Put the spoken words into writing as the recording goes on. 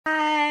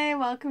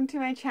welcome to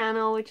my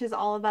channel, which is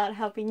all about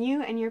helping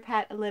you and your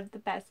pet live the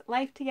best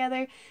life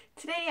together.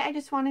 Today I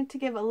just wanted to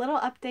give a little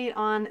update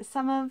on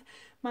some of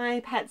my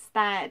pets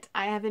that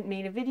I haven't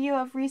made a video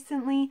of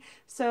recently.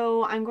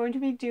 So I'm going to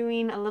be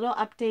doing a little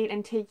update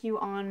and take you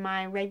on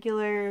my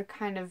regular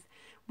kind of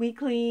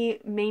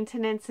weekly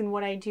maintenance and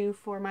what I do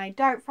for my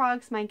dart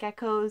frogs, my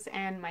geckos,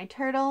 and my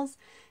turtles.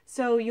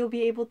 So you'll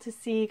be able to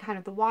see kind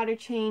of the water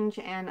change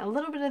and a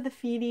little bit of the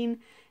feeding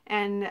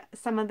and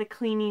some of the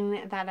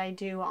cleaning that I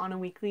do on a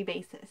weekly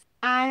basis.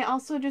 I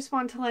also just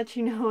want to let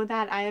you know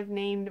that I have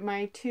named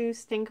my two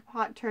stink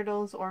pot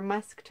turtles or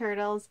musk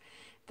turtles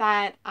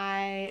that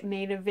I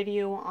made a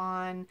video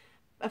on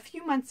a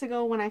few months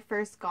ago when I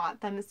first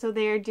got them. So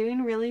they are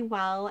doing really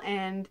well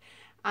and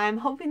I'm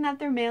hoping that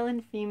they're male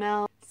and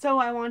female. So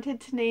I wanted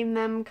to name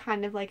them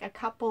kind of like a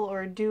couple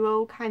or a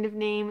duo kind of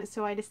name.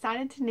 So I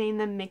decided to name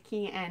them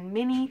Mickey and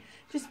Minnie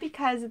just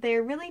because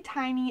they're really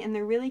tiny and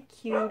they're really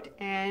cute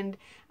and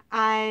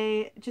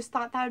I just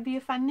thought that would be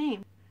a fun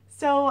name.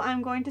 So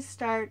I'm going to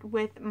start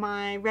with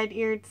my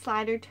red-eared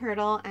slider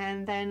turtle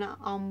and then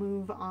I'll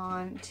move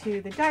on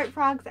to the dart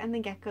frogs and the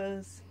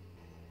geckos.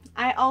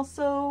 I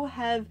also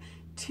have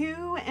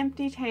two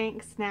empty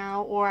tanks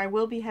now, or I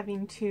will be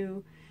having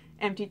two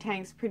empty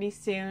tanks pretty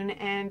soon,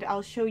 and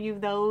I'll show you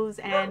those,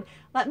 and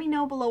let me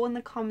know below in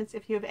the comments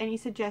if you have any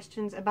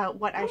suggestions about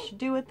what I should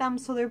do with them.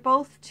 So they're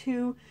both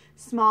two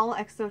small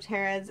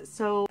exoteras,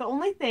 so the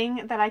only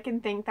thing that I can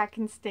think that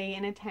can stay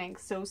in a tank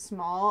so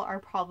small are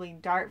probably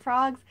dart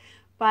frogs,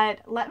 but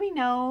let me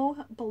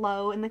know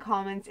below in the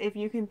comments if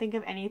you can think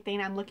of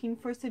anything. I'm looking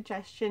for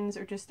suggestions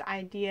or just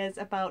ideas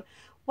about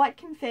what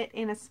can fit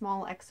in a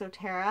small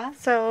exotera.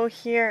 So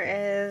here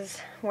is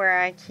where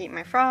I keep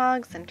my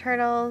frogs and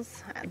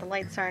turtles. The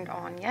lights aren't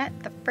on yet.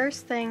 The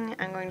first thing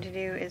I'm going to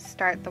do is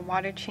start the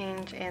water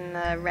change in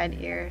the red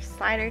ear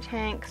slider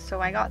tank. So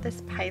I got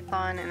this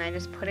python and I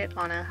just put it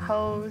on a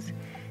hose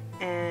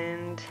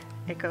and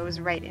it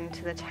goes right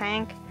into the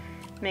tank.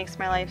 It makes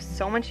my life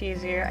so much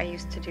easier. I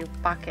used to do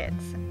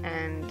buckets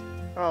and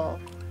oh,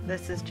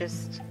 this is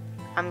just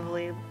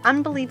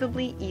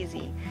unbelievably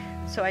easy.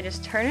 So I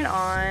just turn it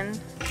on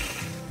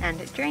and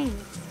it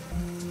drains.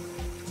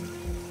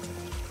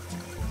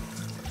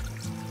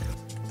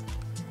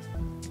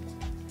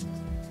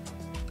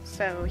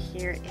 So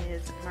here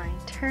is my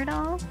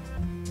turtle.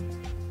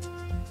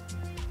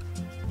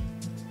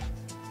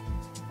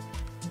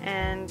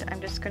 And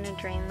I'm just going to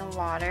drain the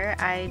water.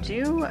 I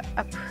do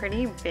a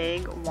pretty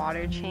big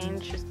water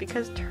change just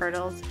because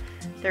turtles,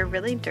 they're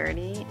really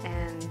dirty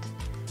and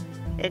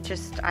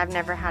I've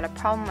never had a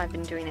problem. I've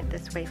been doing it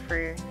this way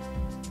for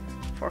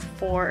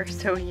 4 or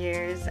so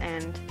years,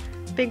 and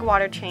big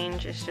water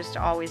change is just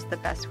always the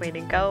best way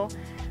to go.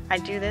 I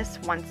do this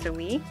once a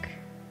week,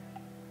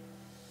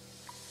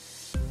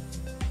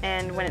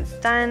 and when it's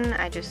done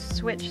I just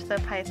switch the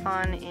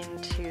python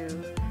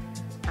into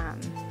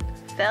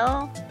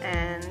fill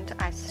and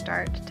I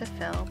start to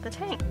fill the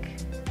tank.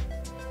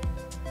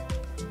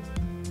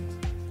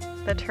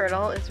 The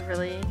turtle is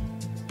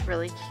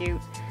really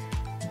cute.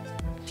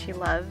 She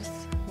loves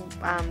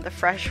the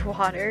fresh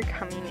water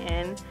coming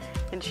in,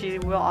 and she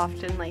will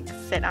often like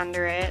sit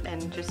under it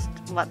and just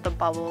let the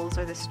bubbles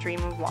or the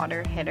stream of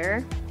water hit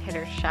her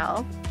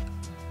shell.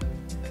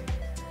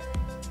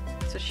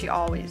 So she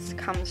always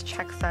comes,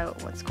 checks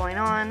out what's going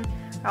on.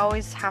 I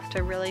always have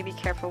to really be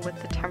careful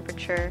with the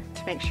temperature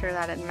to make sure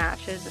that it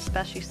matches,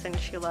 especially since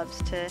she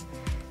loves to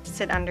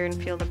sit under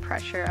and feel the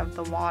pressure of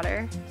the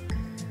water.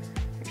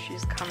 Here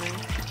she's coming.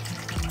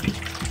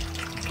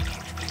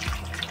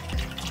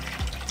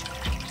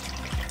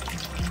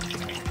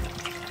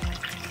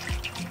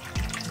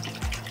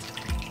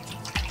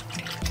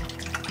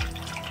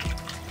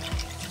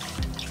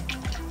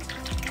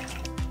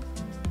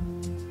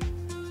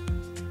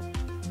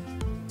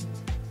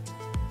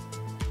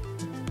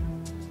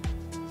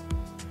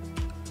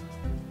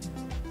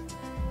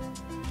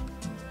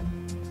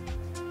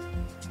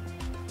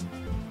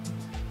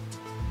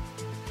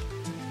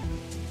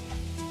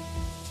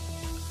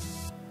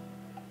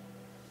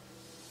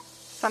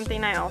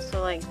 Something I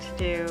also like to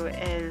do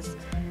is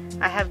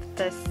I have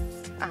this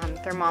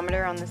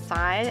thermometer on the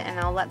side, and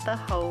I'll let the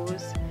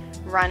hose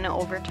run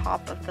over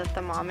top of the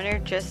thermometer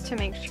just to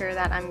make sure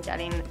that I'm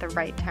getting the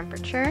right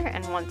temperature.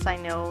 And once I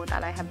know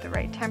that I have the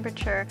right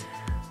temperature,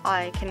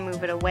 I can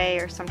move it away,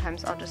 or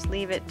sometimes I'll just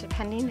leave it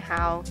depending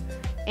how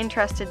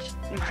interested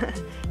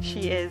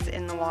she is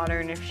in the water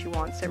and if she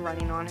wants it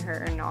running on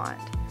her or not.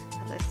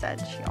 As I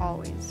said, she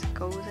always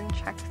goes and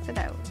checks it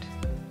out.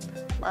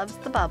 Loves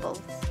the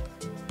bubbles.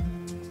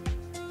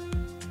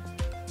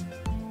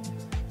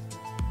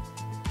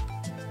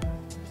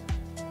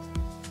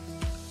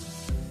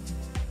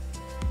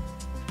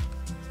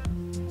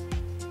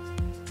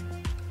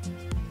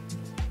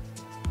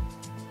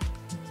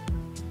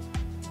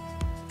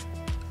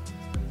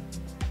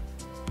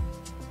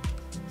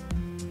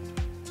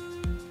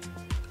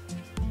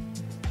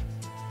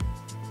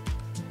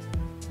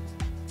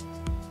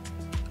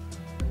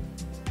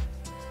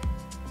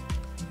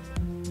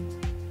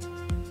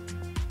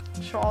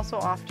 she'll also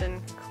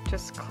often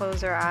just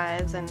close her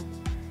eyes and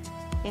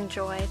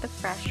enjoy the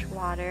fresh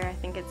water. I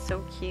think it's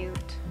so cute.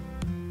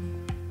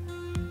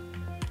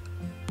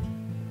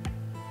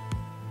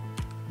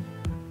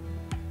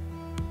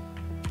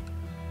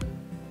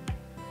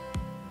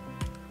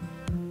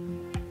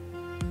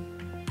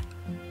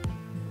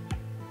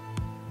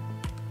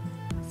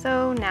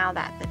 So now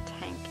that the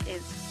tank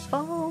is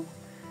full,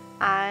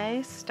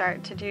 I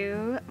start to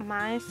do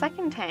my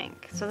second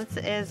tank. So this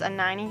is a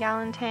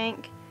 90-gallon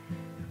tank,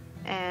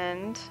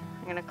 and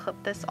I'm going to clip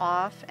this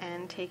off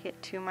and take it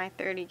to my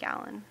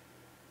 30-gallon.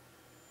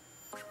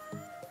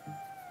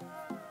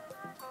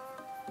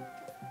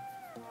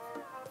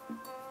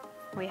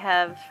 We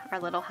have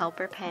our little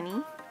helper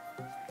Penny.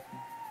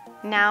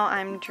 Now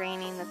I'm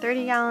draining the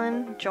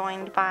 30-gallon,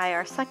 joined by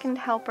our second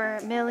helper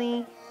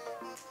Millie.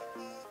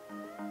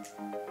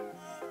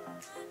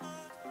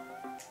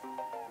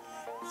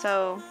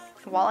 So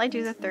while I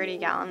do the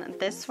 30-gallon,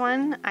 this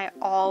one I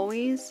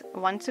always,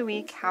 once a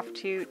week,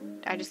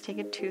 I just take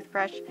a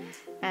toothbrush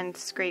and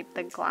scrape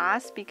the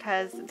glass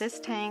because this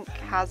tank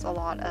has a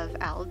lot of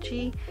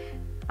algae.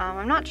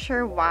 I'm not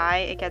sure why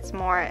it gets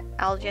more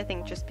algae. I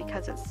think just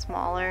because it's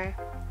smaller.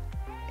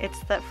 It's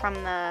from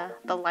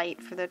the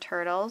light for the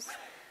turtles.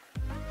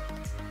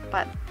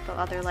 But the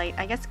other light,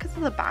 I guess because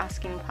of the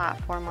basking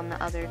platform on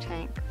the other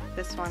tank,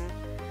 this one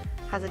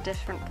has a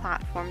different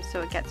platform,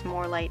 so it gets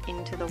more light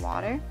into the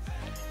water.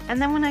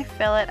 And then when I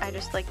fill it, I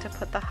just like to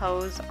put the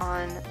hose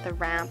on the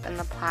ramp and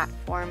the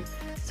platform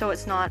so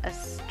it's not a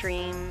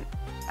stream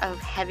of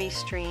heavy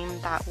stream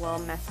that will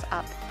mess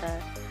up the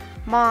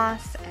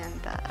moss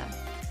and the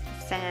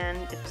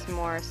sand. It's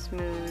more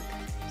smooth,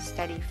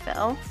 steady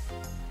fill.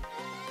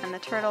 And the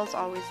turtles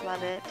always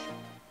love it.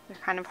 They're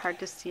kind of hard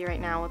to see right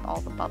now with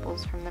all the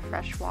bubbles from the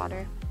fresh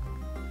water.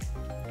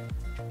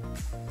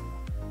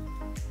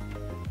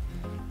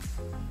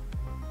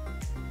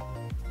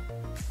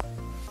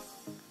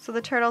 So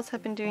the turtles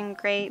have been doing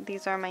great.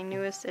 These are my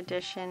newest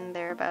addition.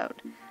 They're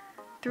about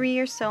 3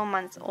 or so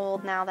months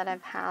old now that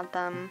I've had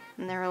them,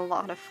 and they're a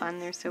lot of fun.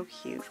 They're so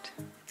cute.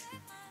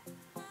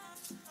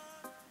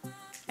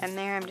 And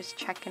there I'm just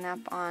checking up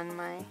on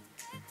my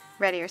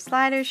Reddier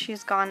Slider.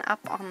 She's gone up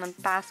on the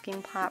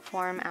basking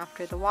platform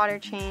after the water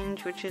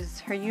change, which is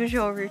her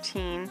usual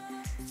routine.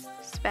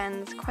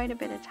 Spends quite a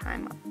bit of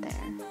time up there.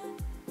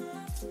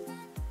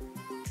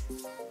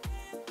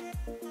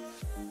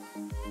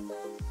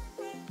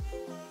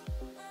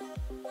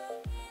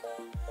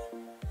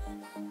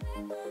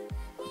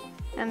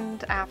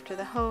 And after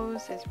the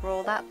hose is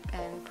rolled up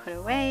and put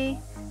away,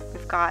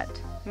 we've got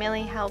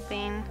Millie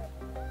helping.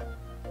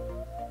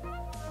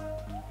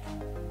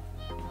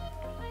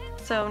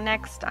 So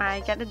next I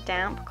get a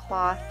damp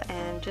cloth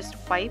and just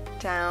wipe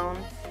down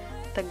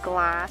the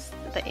glass,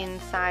 the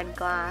inside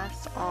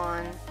glass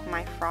on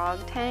my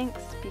frog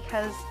tanks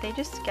because they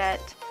just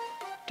get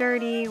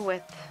dirty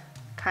with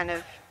kind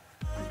of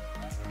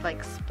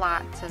like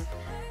splats of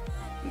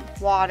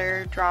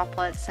water,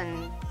 droplets,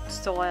 and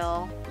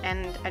soil,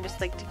 and I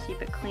just like to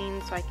keep it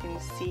clean so I can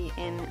see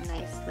in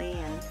nicely,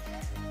 and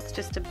it's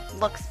just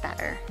looks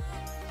better.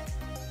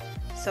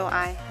 So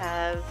I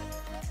have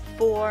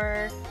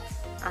four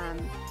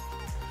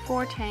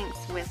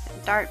tanks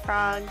with dart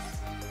frogs.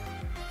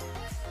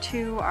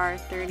 2 are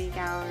 30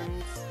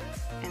 gallons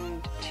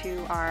and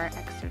 2 are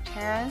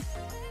exoteras.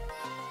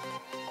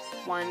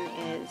 One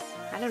is,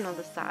 I don't know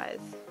the size,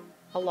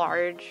 a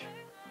large,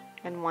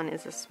 and one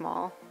is a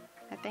small,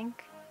 I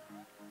think.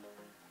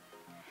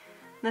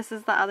 This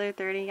is the other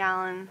 30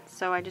 gallon,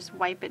 so I just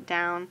wipe it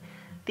down.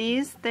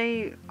 These,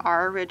 they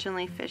are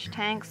originally fish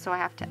tanks, so I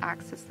have to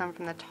access them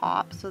from the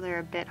top, so they're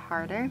a bit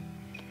harder.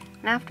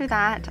 And after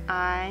that,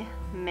 I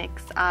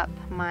mix up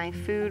my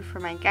food for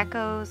my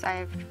geckos. I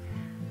have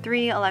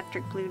 3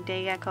 electric blue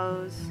day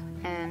geckos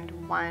and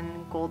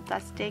 1 gold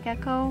dust day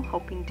gecko,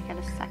 hoping to get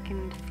a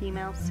second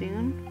female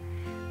soon.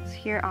 So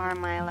here are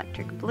my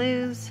electric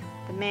blues,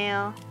 the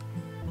male,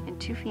 and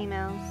 2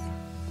 females.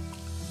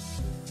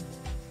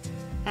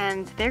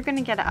 And they're going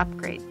to get an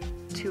upgrade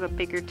to a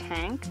bigger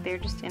tank. They're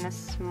just in a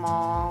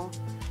small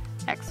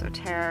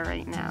Exotera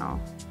right now.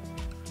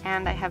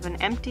 And I have an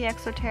empty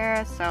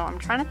Exotera, so I'm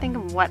trying to think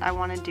of what I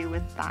want to do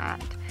with that.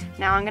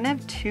 Now I'm going to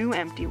have 2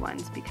 empty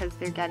ones because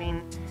they're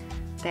getting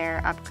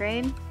their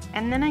upgrade.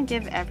 And then I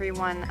give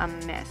everyone a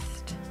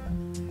mist.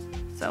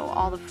 So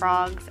all the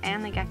frogs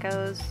and the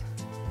geckos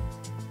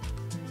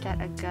get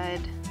a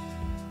good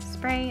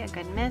spray, a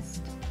good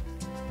mist.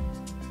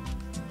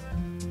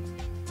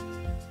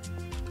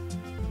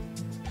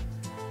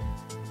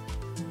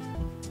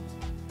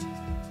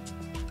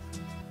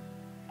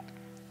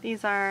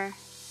 These are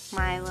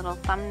my little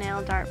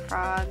thumbnail dart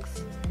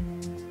frogs,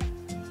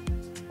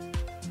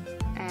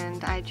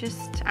 and I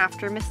just,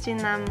 after misting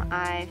them,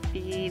 I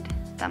feed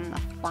them the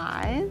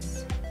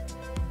flies.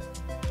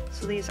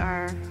 So these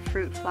are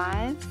fruit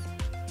flies.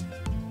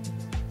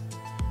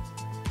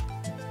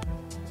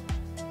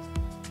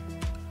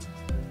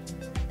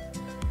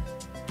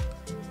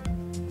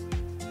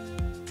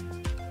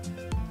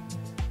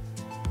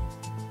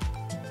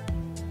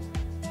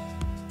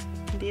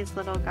 these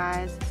little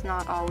guys is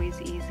not always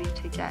easy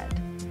to get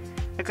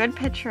a good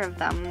picture of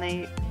them.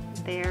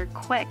 They're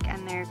quick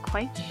and they're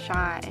quite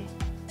shy.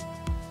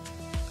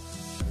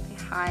 They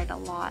hide a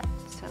lot,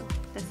 so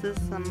this is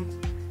some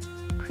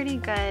pretty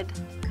good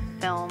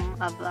film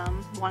of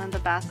them. One of the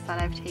best that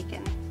I've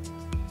taken.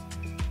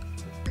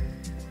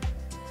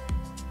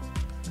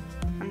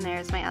 And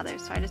there's my other,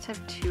 so I just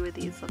have 2 of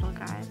these little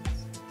guys.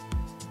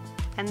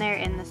 And they're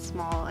in the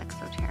small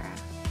Exoterra.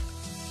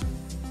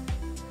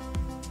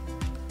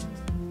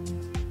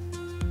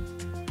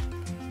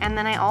 And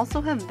then I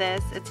also have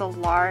this. It's a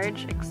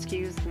large,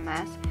 excuse the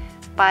mess,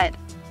 but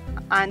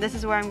this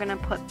is where I'm going to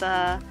put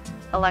the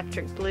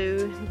electric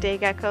blue day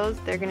geckos.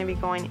 They're going to be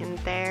going in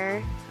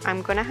there.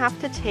 I'm going to have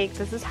to take,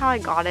 this is how I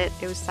got it,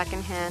 it was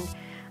secondhand.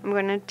 I'm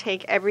going to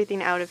take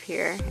everything out of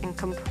here and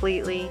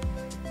completely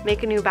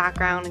make a new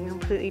background and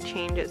completely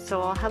change it.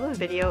 So I'll have a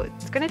video.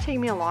 It's going to take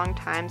me a long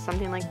time.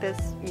 Something like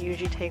this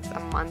usually takes a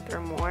month or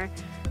more.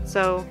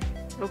 So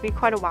it'll be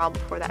quite a while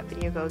before that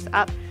video goes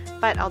up,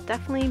 but I'll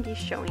definitely be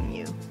showing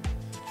you.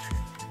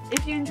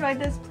 If you enjoyed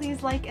this,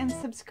 please like and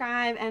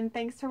subscribe, and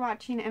thanks for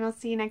watching, and I'll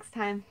see you next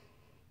time.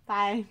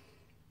 Bye.